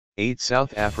8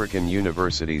 South African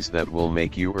universities that will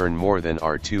make you earn more than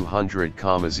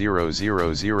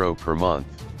R200,000 per month.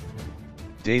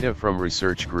 Data from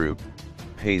research group,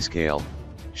 PayScale,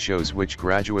 shows which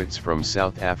graduates from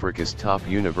South Africa's top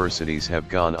universities have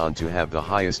gone on to have the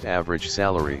highest average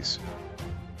salaries.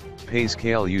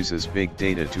 PayScale uses big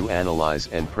data to analyze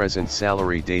and present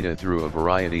salary data through a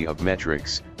variety of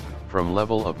metrics, from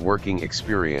level of working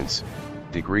experience,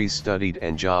 degrees studied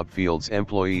and job fields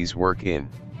employees work in.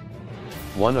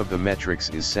 One of the metrics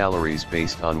is salaries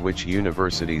based on which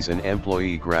universities an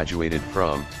employee graduated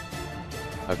from.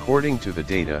 According to the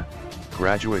data,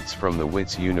 graduates from the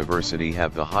Wits University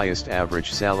have the highest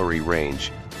average salary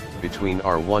range, between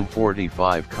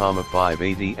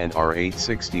R145,580 and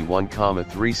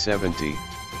R861,370,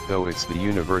 though it's the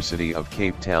University of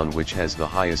Cape Town which has the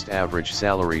highest average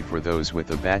salary for those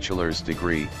with a bachelor's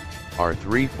degree,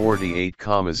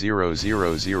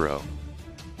 R348,000.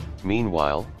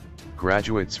 Meanwhile,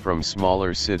 graduates from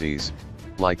smaller cities,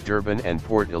 like Durban and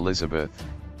Port Elizabeth,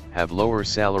 have lower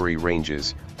salary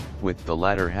ranges, with the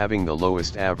latter having the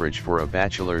lowest average for a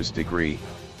bachelor's degree,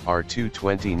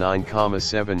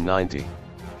 R229,790.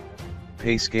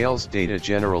 PayScale's data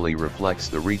generally reflects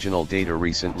the regional data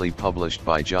recently published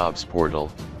by jobs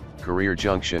portal, Career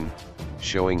Junction,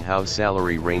 showing how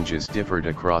salary ranges differed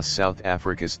across South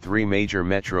Africa's 3 major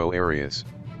metro areas.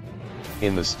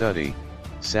 In the study,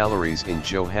 salaries in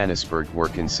Johannesburg were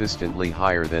consistently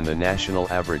higher than the national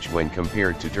average when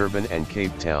compared to Durban and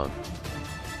Cape Town.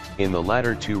 In the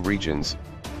latter 2 regions,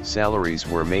 salaries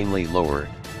were mainly lower,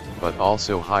 but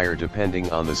also higher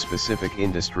depending on the specific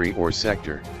industry or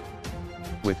sector.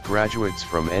 With graduates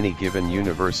from any given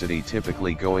university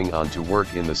typically going on to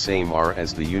work in the same R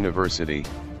as the university,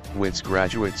 Wits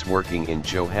graduates working in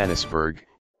Johannesburg,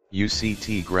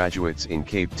 UCT graduates in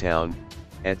Cape Town,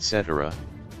 etc.,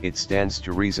 it stands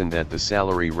to reason that the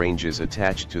salary ranges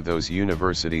attached to those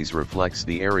universities reflects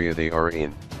the area they are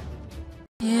in.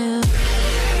 Yeah.